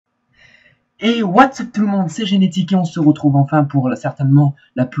Et what's up tout le monde, c'est GENETiiKx et on se retrouve enfin pour certainement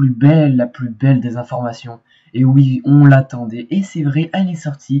la plus belle des informations. Et oui, on l'attendait et c'est vrai, elle est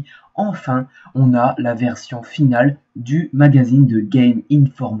sortie. Enfin, on a la version finale du magazine de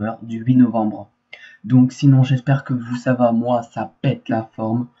Gameinformer du 8 novembre. Donc sinon, j'espère que vous, ça va, moi, ça pète la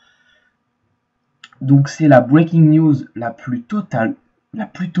forme. Donc c'est la breaking news la plus totale,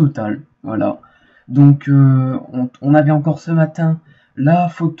 voilà. Donc on avait encore ce matin la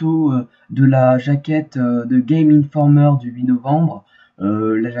photo de la jaquette de Gameinformer du 8 novembre,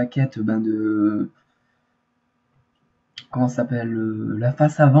 la jaquette de comment ça s'appelle, la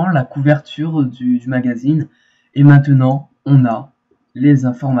face avant, la couverture du magazine. Et maintenant on a les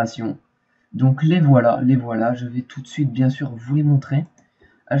informations. Donc les voilà, je vais tout de suite bien sûr vous les montrer.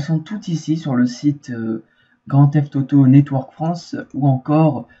 Elles sont toutes ici sur le site Grand Theft Auto Network France ou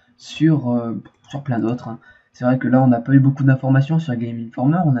encore sur plein d'autres. Hein. C'est vrai que là on n'a pas eu beaucoup d'informations sur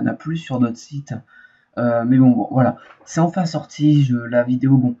Gameinformer, on en a plus sur d'autres sites. Mais bon, voilà, c'est enfin sorti, la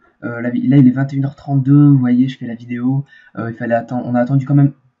vidéo, bon, là il est 21h32, vous voyez, je fais la vidéo, il fallait attendre, on a attendu quand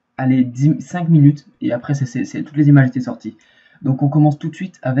même, allez, 5 minutes, et après toutes les images étaient sorties. Donc on commence tout de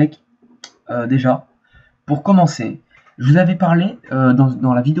suite avec, déjà, pour commencer, je vous avais parlé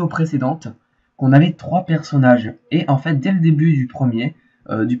dans la vidéo précédente qu'on avait 3 personnages. Et en fait, dès le début du premier,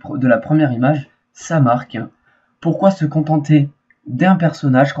 de la première image, ça marque. Pourquoi se contenter d'un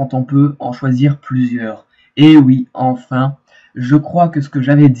personnage quand on peut en choisir plusieurs? Et oui, enfin, je crois que ce que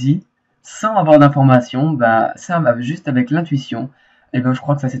j'avais dit, sans avoir d'informations, bah, ça va juste avec l'intuition. Et ben, je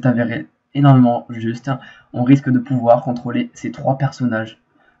crois que ça s'est avéré énormément juste. On risque de pouvoir contrôler ces 3 personnages.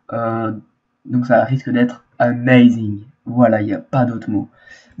 Donc ça risque d'être amazing. Voilà, il n'y a pas d'autre mot.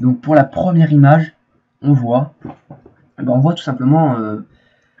 Donc pour la première image, on voit tout simplement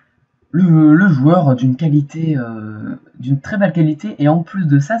le joueur d'une qualité, d'une très belle qualité. Et en plus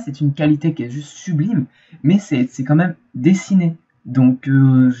de ça, c'est une qualité qui est juste sublime. Mais c'est quand même dessiné. Donc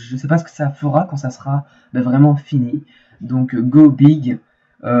je ne sais pas ce que ça fera quand ça sera vraiment fini. Donc go big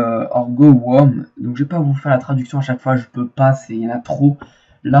or go home. Donc je vais pas vous faire la traduction à chaque fois, je peux pas, il y en a trop.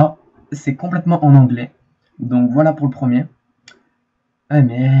 Là, c'est complètement en anglais. Donc voilà pour le premier. Ah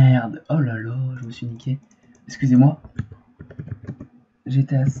merde, oh là là, je me suis niqué. Excusez-moi.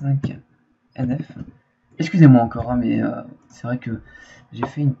 GTA 5 NF. Excusez-moi encore, hein, mais c'est vrai que j'ai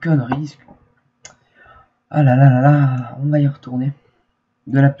fait une connerie. Ah là là là là, on va y retourner.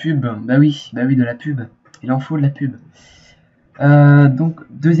 De la pub, bah oui, de la pub. Il en faut de la pub. Donc,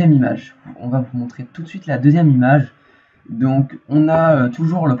 deuxième image. On va vous montrer tout de suite la deuxième image. Donc, on a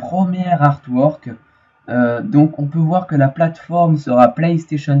toujours le premier artwork. Donc, on peut voir que la plateforme sera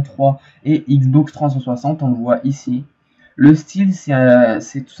PlayStation 3 et Xbox 360. On le voit ici. Le style,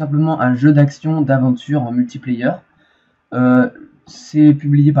 c'est tout simplement un jeu d'action, d'aventure en multiplayer. C'est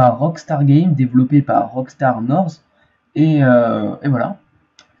publié par Rockstar Games, développé par Rockstar North. Et voilà.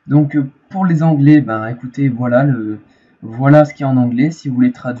 Donc, pour les anglais, ben écoutez, voilà ce qu'il y a en anglais. Si vous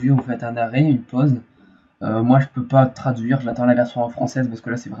voulez traduire, vous faites un arrêt, une pause. Moi, je peux pas traduire, j'attends la version en française parce que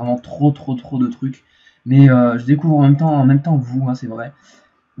là, c'est vraiment trop de trucs. Mais je découvre en même temps que vous, hein, c'est vrai.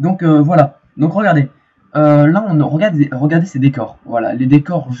 Donc voilà. Donc regardez. Là, regardez ces décors. Voilà, les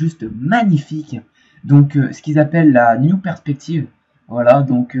décors juste magnifiques. Donc, ce qu'ils appellent la New Perspective. Voilà,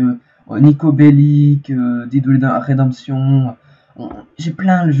 donc Nico Bellic, Dead Redemption. J'ai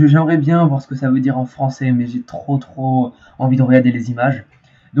plein de jeux, j'aimerais bien voir ce que ça veut dire en français, mais j'ai trop envie de regarder les images.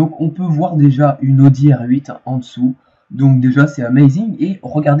 Donc on peut voir déjà une Audi R8 en dessous. Donc déjà c'est amazing. Et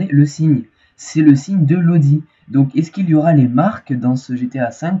regardez le signe. C'est le signe de l'Audi. Donc est-ce qu'il y aura les marques dans ce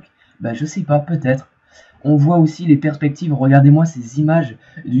GTA 5? Bah je sais pas, peut-être. On voit aussi les perspectives. Regardez-moi ces images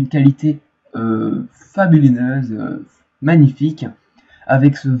d'une qualité fabuleuse, magnifique.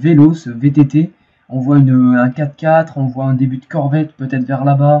 Avec ce vélo, ce VTT. On voit un 4x4, on voit un début de Corvette peut-être vers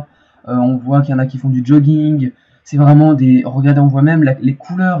là-bas. On voit qu'il y en a qui font du jogging. C'est vraiment des... Regardez, on voit même les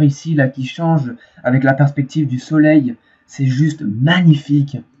couleurs ici là qui changent avec la perspective du soleil. C'est juste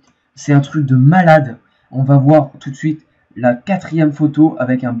magnifique. C'est un truc de malade. On va voir tout de suite la 4e photo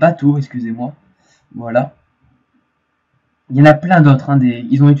avec un bateau, excusez-moi. Voilà. Il y en a plein d'autres. Hein,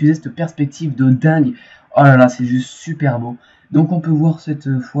 ils ont utilisé cette perspective de dingue. Oh là là, c'est juste super beau. Donc on peut voir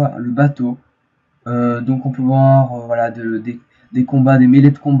cette fois le bateau. Donc on peut voir voilà, des combats, des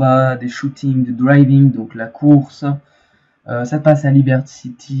mêlées de combat, des shootings, des driving, donc la course. Ça passe à Liberty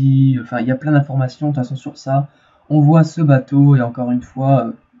City. Enfin, il y a plein d'informations de toute façon sur ça. On voit ce bateau et encore une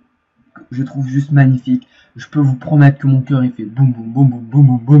fois, je trouve juste magnifique. Je peux vous promettre que mon cœur il fait boum boum boum boum boum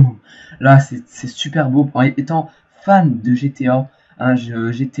boum boum. Là, c'est super beau. En étant fan de GTA, hein,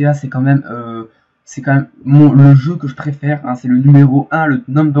 GTA c'est quand même c'est quand même le jeu que je préfère, hein, c'est le numéro 1, le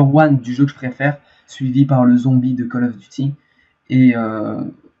number 1 du jeu que je préfère, suivi par le zombie de Call of Duty. Et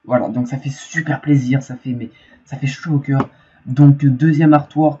voilà, donc ça fait super plaisir, ça fait chaud au cœur. Donc deuxième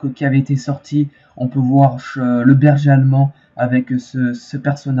artwork qui avait été sorti, on peut voir le berger allemand avec ce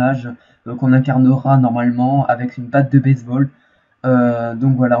personnage qu'on incarnera normalement avec une batte de baseball.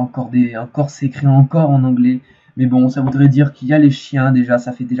 Donc voilà, encore c'est écrit encore en anglais, mais bon, ça voudrait dire qu'il y a les chiens déjà,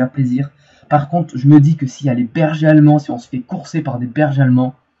 ça fait déjà plaisir. Par contre, je me dis que s'il y a les bergers allemands, si on se fait courser par des bergers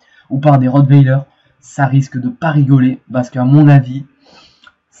allemands ou par des rottweilers, ça risque de pas rigoler, parce qu'à mon avis,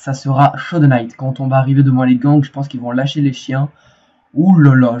 ça sera show the night. Quand on va arriver devant les gangs, je pense qu'ils vont lâcher les chiens. Ouh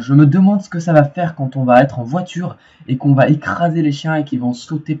là là, je me demande ce que ça va faire quand on va être en voiture et qu'on va écraser les chiens et qu'ils vont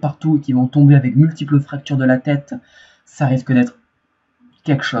sauter partout et qu'ils vont tomber avec multiples fractures de la tête. Ça risque d'être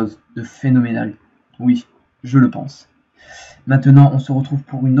quelque chose de phénoménal. Oui, je le pense. Maintenant, on se retrouve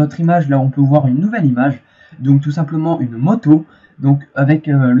pour une autre image. Là, on peut voir une nouvelle image. Donc, tout simplement une moto. Donc, avec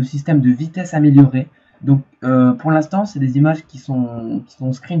le système de vitesse amélioré. Donc, pour l'instant, c'est des images qui sont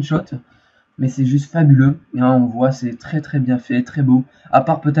screenshot. Mais c'est juste fabuleux. Et, hein, on voit, c'est très très bien fait, très beau. À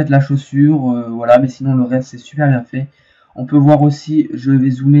part peut-être la chaussure, voilà. Mais sinon, le reste, c'est super bien fait. On peut voir aussi, je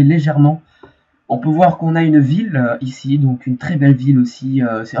vais zoomer légèrement. On peut voir qu'on a une ville ici. Donc, une très belle ville aussi.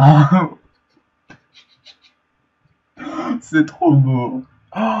 C'est trop beau.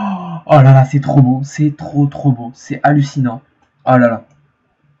 Oh là là, c'est trop beau. C'est trop beau. C'est hallucinant. Oh là là.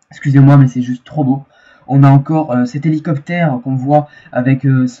 Excusez-moi, mais c'est juste trop beau. On a encore cet hélicoptère qu'on voit avec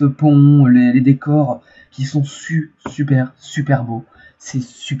ce pont, les décors qui sont super beaux. C'est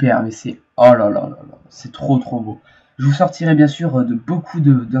super, mais c'est... Oh là là là là. C'est trop beau. Je vous sortirai bien sûr de beaucoup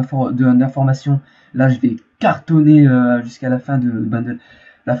d'informations. Là, je vais cartonner jusqu'à la fin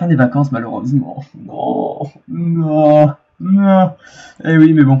la fin des vacances, malheureusement. Non. Eh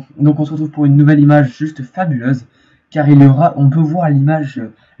oui, mais bon. Donc, on se retrouve pour une nouvelle image juste fabuleuse. Car on peut voir à l'image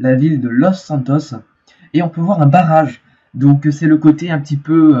la ville de Los Santos. Et on peut voir un barrage. Donc, c'est le côté un petit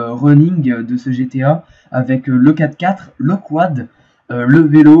peu running de ce GTA. Avec le 4x4, le quad, le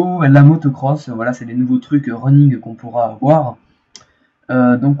vélo, la motocross. Voilà, c'est les nouveaux trucs running qu'on pourra avoir.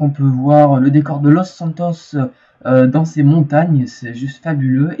 Donc, on peut voir le décor de Los Santos dans ces montagnes. C'est juste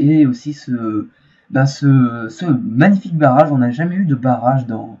fabuleux. Et aussi ce magnifique barrage. On n'a jamais eu de barrage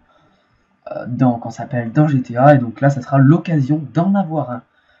dans GTA, et donc là ça sera l'occasion d'en avoir un.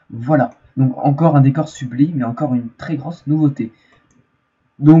 Voilà, donc encore un décor sublime et encore une très grosse nouveauté.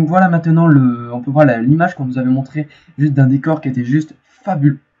 Donc voilà, maintenant on peut voir l'image qu'on nous avait montré juste d'un décor qui était juste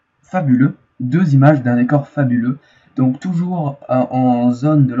fabuleux. Deux images d'un décor fabuleux. Donc toujours en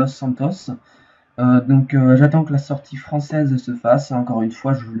zone de Los Santos. J'attends que la sortie française se fasse. Et encore une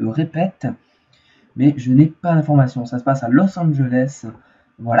fois, je le répète, mais je n'ai pas d'informations. Ça se passe à Los Angeles.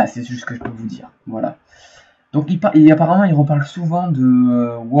 Voilà, c'est juste ce que je peux vous dire. Voilà. Donc apparemment, il reparle souvent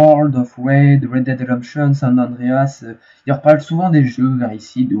de World of Raid, Red Dead Redemption, San Andreas. Il reparle souvent des jeux vers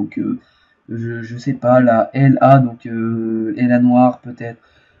ici. Donc, je sais pas, la LA, donc LA Noire peut-être.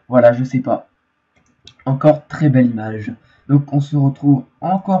 Voilà, je sais pas. Encore très belle image. Donc, on se retrouve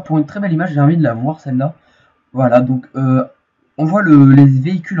encore pour une très belle image. J'ai envie de la voir celle-là. Voilà, donc on voit les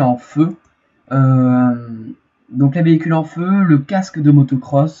véhicules en feu. Donc les véhicules en feu, le casque de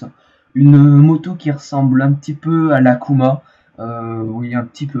motocross, une moto qui ressemble un petit peu à la Kuma, oui un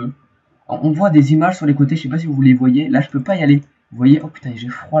petit peu. On voit des images sur les côtés, je sais pas si vous les voyez, là je peux pas y aller, vous voyez, oh putain j'ai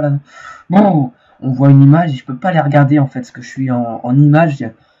froid là. Bon, on voit une image et je peux pas les regarder en fait, parce que je suis en image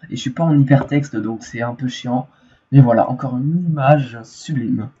et je suis pas en hypertexte, donc c'est un peu chiant. Mais voilà, encore une image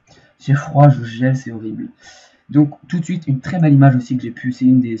sublime. J'ai froid, je gèle, c'est horrible. Donc tout de suite, une très belle image aussi que c'est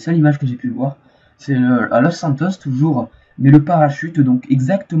une des seules images que j'ai pu voir. C'est à Los Santos toujours, mais le parachute, donc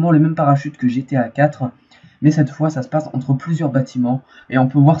exactement le même parachute que GTA 4, mais cette fois ça se passe entre plusieurs bâtiments, et on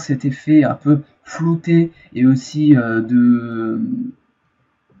peut voir cet effet un peu flouté, et aussi de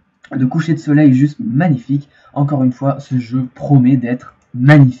coucher de soleil juste magnifique. Encore une fois, ce jeu promet d'être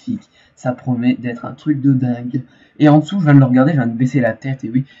magnifique, ça promet d'être un truc de dingue. Et en dessous, je viens de le regarder, je viens de baisser la tête, et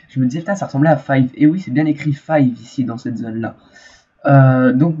oui, je me disais, putain, ça ressemblait à 5, et oui, c'est bien écrit 5 ici, dans cette zone-là.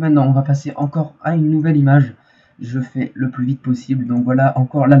 Donc maintenant, on va passer encore à une nouvelle image. Je fais le plus vite possible. Donc voilà,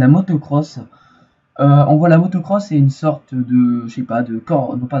 encore là, la motocross. On voit la motocross et une sorte de, je sais pas,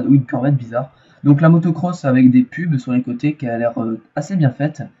 une corvette bizarre. Donc la motocross avec des pubs sur les côtés qui a l'air assez bien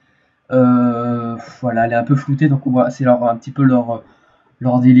faite. Voilà, elle est un peu floutée, donc on voit, c'est un petit peu leur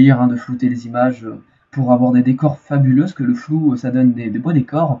délire hein, de flouter les images pour avoir des décors fabuleux, parce que le flou ça donne des beaux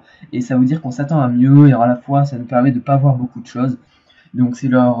décors, et ça veut dire qu'on s'attend à mieux, et à la fois ça nous permet de pas voir beaucoup de choses. Donc c'est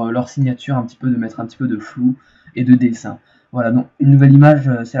leur signature un petit peu de mettre un petit peu de flou et de dessin. Voilà, donc une nouvelle image,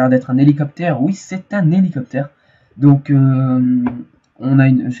 ça a l'air d'être un hélicoptère. Oui, c'est un hélicoptère. Donc on a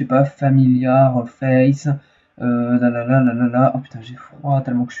une, je sais pas, familiar, face, oh putain, j'ai froid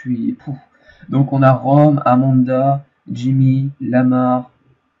tellement que je suis... Pouf. Donc on a Rome, Amanda, Jimmy, Lamar.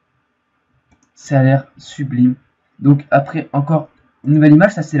 Ça a l'air sublime. Donc après, encore une nouvelle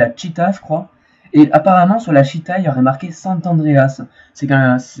image, ça c'est la cheetah, je crois. Et apparemment, sur la cheetah, il y aurait marqué Sant'Andreas. C'est quand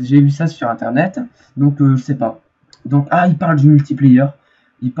même, j'ai vu ça sur internet, donc je sais pas. Donc, ah, il parle du multiplayer.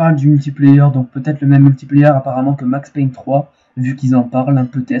 Il parle du multiplayer, donc peut-être le même multiplayer apparemment que Max Payne 3, vu qu'ils en parlent, hein,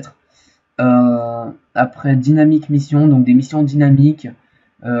 peut-être. Après, dynamique mission, donc des missions dynamiques.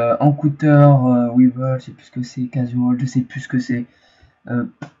 Encounter, Weaver, je sais plus ce que c'est, casual, je sais plus ce que c'est.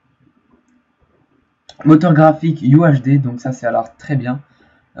 Moteur graphique UHD, donc ça c'est alors très bien.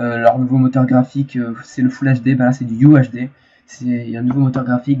 Leur nouveau moteur graphique, c'est le Full HD, ben là c'est du UHD. C'est un nouveau moteur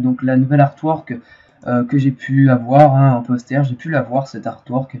graphique, donc la nouvelle artwork que j'ai pu avoir hein, en poster, j'ai pu l'avoir cet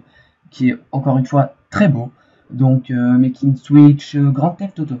artwork qui est encore une fois très beau. Donc Making Switch, Grand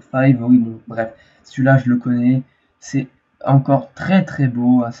Theft Auto 5, oui bon bref, celui-là je le connais, c'est encore très très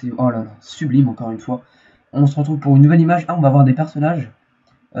beau, c'est oh là là, sublime encore une fois. On se retrouve pour une nouvelle image, on va voir des personnages.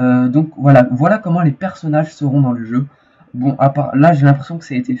 Donc voilà comment les personnages seront dans le jeu. Bon, à part là, j'ai l'impression que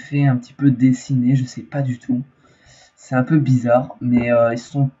ça a été fait un petit peu dessiné, je sais pas du tout. C'est un peu bizarre, mais ils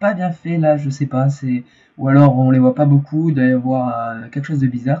sont pas bien faits là, je sais pas. Ou alors on les voit pas beaucoup, il doit y avoir quelque chose de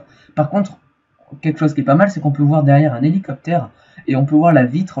bizarre. Par contre, quelque chose qui est pas mal, c'est qu'on peut voir derrière un hélicoptère et on peut voir la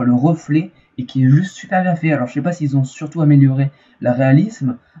vitre, le reflet, et qui est juste super bien fait. Alors je sais pas s'ils ont surtout amélioré le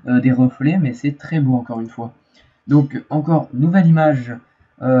réalisme des reflets, mais c'est très beau encore une fois. Donc encore nouvelle image.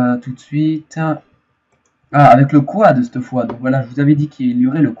 Tout de suite. Ah, avec le quad cette fois. Donc voilà, je vous avais dit qu'il y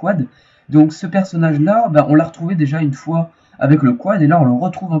aurait le quad. Donc ce personnage-là, ben, on l'a retrouvé déjà une fois avec le quad, et là on le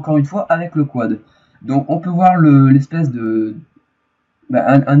retrouve encore une fois avec le quad. Donc on peut voir l'espèce de...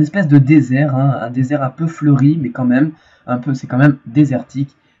 Ben, un espèce de désert, hein, un désert un peu fleuri, mais quand même, c'est quand même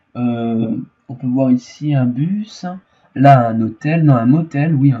désertique. On peut voir ici un bus, là un hôtel, non un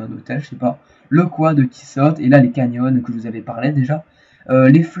motel, oui un hôtel, je sais pas. Le quad qui saute, et là les canyons que je vous avais parlé déjà.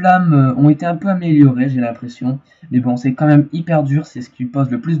 Les flammes ont été un peu améliorées, j'ai l'impression. Mais bon, c'est quand même hyper dur. C'est ce qui pose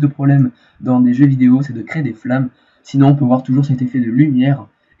le plus de problèmes dans des jeux vidéo, c'est de créer des flammes. Sinon, on peut voir toujours cet effet de lumière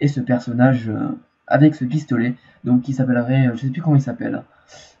et ce personnage avec ce pistolet. Donc, qui s'appellerait... je sais plus comment il s'appelle.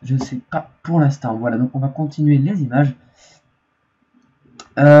 Je sais pas pour l'instant. Voilà, donc on va continuer les images.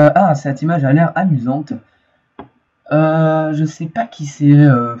 Ah, cette image a l'air amusante. Je sais pas qui c'est.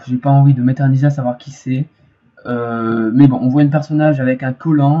 J'ai pas envie de m'éterniser à savoir qui c'est. Mais bon, on voit un personnage avec un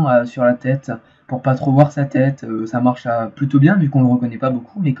collant sur la tête pour pas trop voir sa tête. Ça marche plutôt bien vu qu'on le reconnaît pas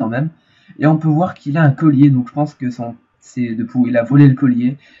beaucoup, mais quand même. Et on peut voir qu'il a un collier, donc je pense que il a volé le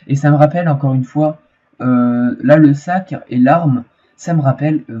collier. Et ça me rappelle encore une fois, là le sac et l'arme, ça me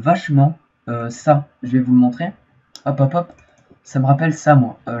rappelle vachement ça. Je vais vous le montrer. Hop hop hop. Ça me rappelle ça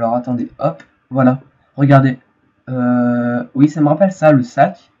moi. Alors attendez, hop, voilà. Regardez. Oui, ça me rappelle ça, le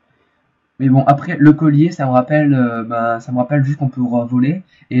sac. Mais bon, après, le collier, ça me rappelle juste qu'on peut voler.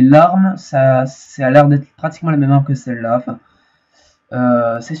 Et l'arme, ça a l'air d'être pratiquement la même arme que celle-là. Enfin,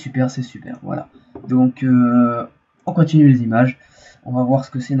 c'est super, voilà. Donc, on continue les images. On va voir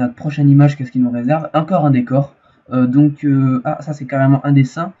ce que c'est notre prochaine image, qu'est-ce qu'il nous réserve. Encore un décor. Ah, ça c'est carrément un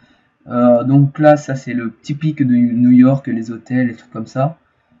dessin. Donc là, ça c'est le typique de New York, les hôtels, les trucs comme ça.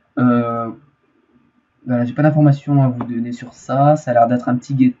 Voilà, j'ai pas d'informations à vous donner sur ça. Ça a l'air d'être un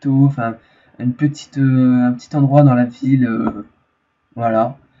petit ghetto, enfin un petit endroit dans la ville.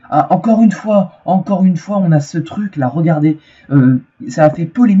 Voilà. Ah, encore une fois, on a ce truc là. Regardez, ça a fait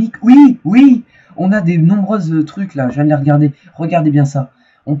polémique. Oui, oui, on a des nombreuses trucs là. Je viens de les regarder. Regardez bien ça.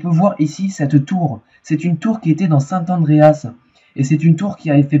 On peut voir ici cette tour. C'est une tour qui était dans Saint-Andreas. Et c'est une tour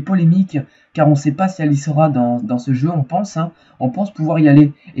qui avait fait polémique, car on ne sait pas si elle y sera dans ce jeu, on pense pouvoir y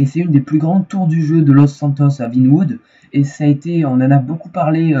aller. Et c'est une des plus grandes tours du jeu de Los Santos à Vinewood, et ça a été, on en a beaucoup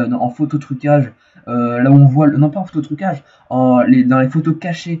parlé en phototrucage, là où on voit, non pas en phototrucage, dans les photos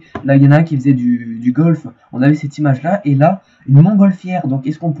cachées, là il y en a un qui faisait du golf, on avait cette image-là, et là, une montgolfière. Donc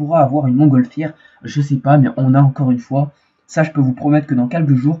est-ce qu'on pourra avoir une montgolfière? Je sais pas, mais on a encore une fois, ça je peux vous promettre que dans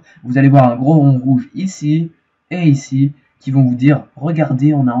quelques jours, vous allez voir un gros rond rouge ici, et ici, qui vont vous dire,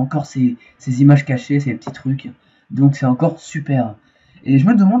 regardez, on a encore ces images cachées, ces petits trucs, donc c'est encore super. Et je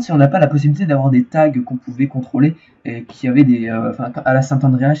me demande si on n'a pas la possibilité d'avoir des tags qu'on pouvait contrôler, et qui avaient des... Enfin, à la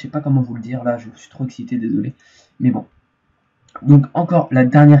Saint-Andréa, je sais pas comment vous le dire, là, je suis trop excité, désolé. Mais bon. Donc, encore la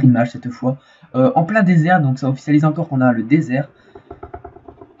dernière image, cette fois. En plein désert, donc ça officialise encore qu'on a le désert.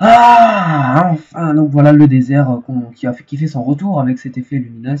 Ah, enfin, donc voilà le désert qui fait son retour avec cet effet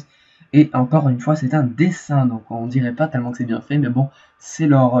lumineux. Et encore une fois, c'est un dessin, donc on dirait pas tellement que c'est bien fait, mais bon, c'est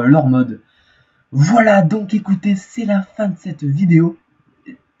leur mode. Voilà, donc écoutez, c'est la fin de cette vidéo.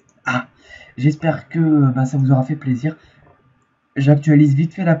 Ah, j'espère que ça vous aura fait plaisir. J'actualise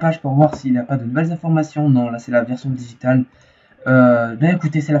vite fait la page pour voir s'il n'y a pas de nouvelles informations. Non, là c'est la version digitale.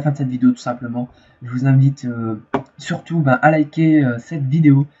 Écoutez, c'est la fin de cette vidéo tout simplement. Je vous invite surtout à liker cette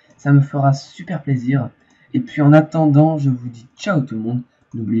vidéo. Ça me fera super plaisir. Et puis en attendant, je vous dis ciao tout le monde.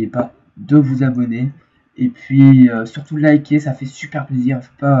 N'oubliez pas de vous abonner. Et puis surtout liker, ça fait super plaisir.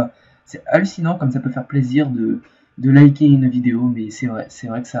 C'est hallucinant comme ça peut faire plaisir de liker une vidéo. Mais c'est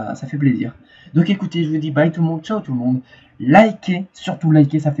vrai que ça fait plaisir. Donc écoutez, je vous dis bye tout le monde, ciao tout le monde. Likez, surtout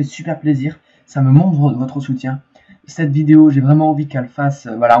likez, ça fait super plaisir. Ça me montre votre soutien. Cette vidéo, j'ai vraiment envie qu'elle fasse,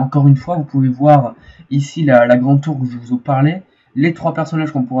 voilà, encore une fois, vous pouvez voir ici la grande tour que je vous ai parlé, les 3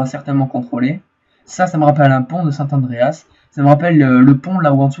 personnages qu'on pourra certainement contrôler. Ça me rappelle un pont de Saint-Andreas, ça me rappelle le pont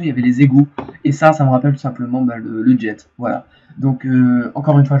là où en dessous il y avait les égouts, et ça me rappelle tout simplement le jet, voilà. Donc,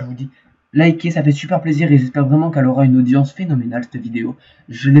 encore une fois, je vous dis, likez, ça fait super plaisir, et j'espère vraiment qu'elle aura une audience phénoménale, cette vidéo.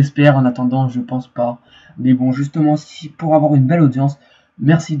 Je l'espère, en attendant, je pense pas. Mais bon, justement, si pour avoir une belle audience,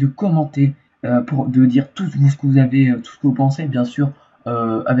 merci de commenter, de dire tout ce que vous avez, tout ce que vous pensez, bien sûr,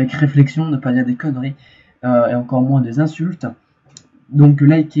 avec réflexion, ne pas dire des conneries, et encore moins des insultes. Donc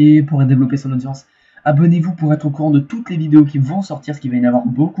likez pour développer son audience. Abonnez-vous pour être au courant de toutes les vidéos qui vont sortir, parce qu'il va y en avoir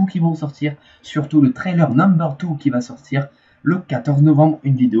beaucoup qui vont sortir. Surtout le trailer number 2 qui va sortir le 14 novembre.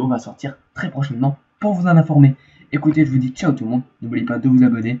 Une vidéo va sortir très prochainement pour vous en informer. Écoutez, je vous dis ciao tout le monde. N'oubliez pas de vous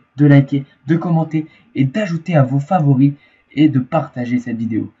abonner, de liker, de commenter et d'ajouter à vos favoris et de partager cette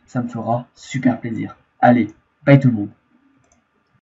vidéo. Ça me fera super plaisir. Allez, bye tout le monde.